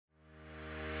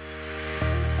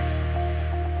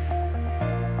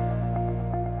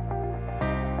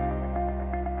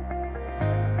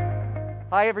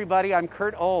Hi everybody, I'm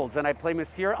Kurt Olds and I play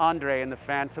Monsieur Andre in The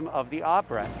Phantom of the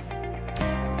Opera.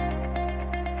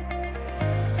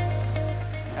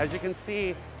 As you can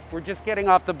see, we're just getting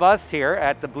off the bus here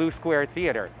at the Blue Square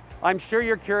Theater. I'm sure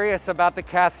you're curious about the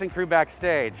cast and crew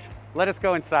backstage. Let us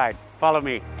go inside. Follow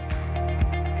me.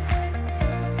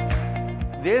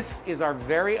 This is our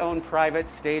very own private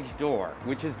stage door,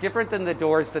 which is different than the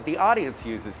doors that the audience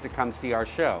uses to come see our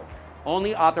show.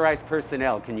 Only authorized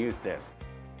personnel can use this.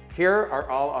 Here are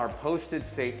all our posted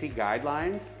safety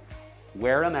guidelines.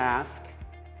 Wear a mask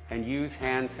and use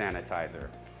hand sanitizer.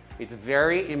 It's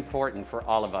very important for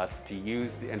all of us to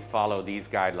use and follow these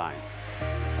guidelines.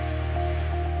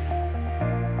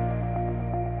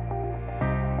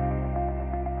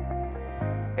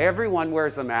 Everyone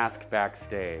wears a mask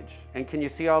backstage. And can you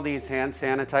see all these hand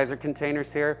sanitizer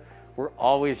containers here? We're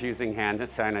always using hand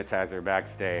sanitizer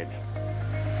backstage.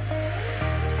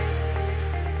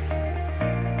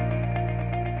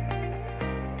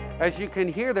 As you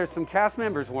can hear, there's some cast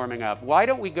members warming up. Why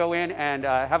don't we go in and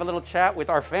have a little chat with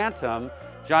our Phantom,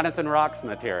 Jonathan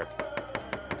Rocksmith here.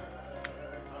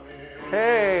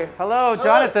 Hey, hello,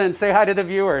 Jonathan. Hello. Say hi to the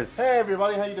viewers. Hey,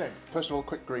 everybody. How you doing? First of all,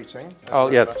 quick greeting. Oh,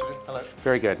 yes. Hello.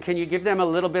 Very good. Can you give them a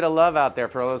little bit of love out there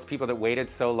for all those people that waited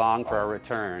so long for our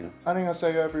return? I think I'll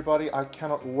say, everybody, I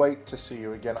cannot wait to see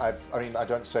you again. I mean, I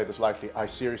don't say this lightly. I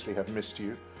seriously have missed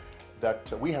you.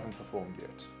 That we haven't performed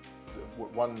yet.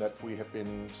 One that we have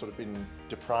been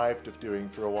deprived of doing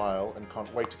for a while and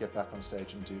can't wait to get back on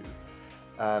stage and do.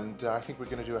 And I think we're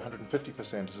going to do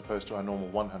 150% as opposed to our normal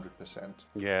 100%.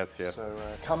 Yes, yes. So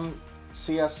come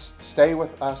see us, stay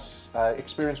with us,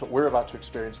 experience what we're about to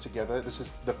experience together. This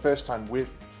is the first time we're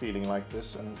feeling like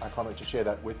this, and I can't wait to share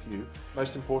that with you.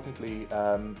 Most importantly,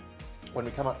 when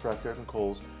we come out for our curtain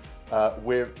calls,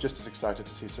 we're just as excited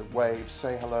to see you. So wave,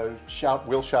 say hello, shout.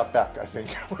 We'll shout back, I think.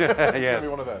 It's going to be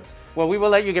one of those. Well, we will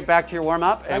let you get back to your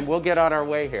warm-up, and we'll get on our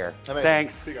way here. Amazing.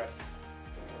 Thanks. See you guys.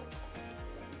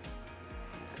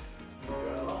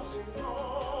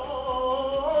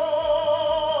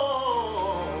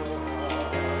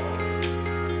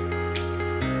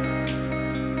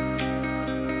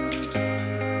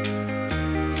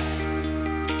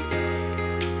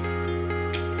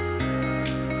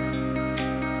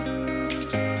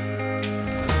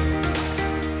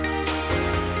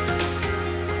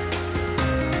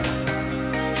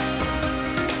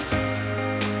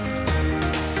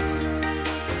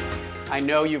 I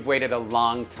know you've waited a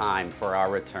long time for our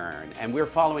return, and we're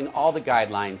following all the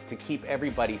guidelines to keep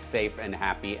everybody safe and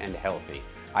happy and healthy.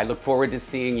 I look forward to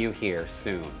seeing you here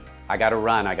soon. I gotta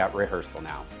run, I got rehearsal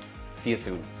now. See you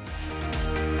soon.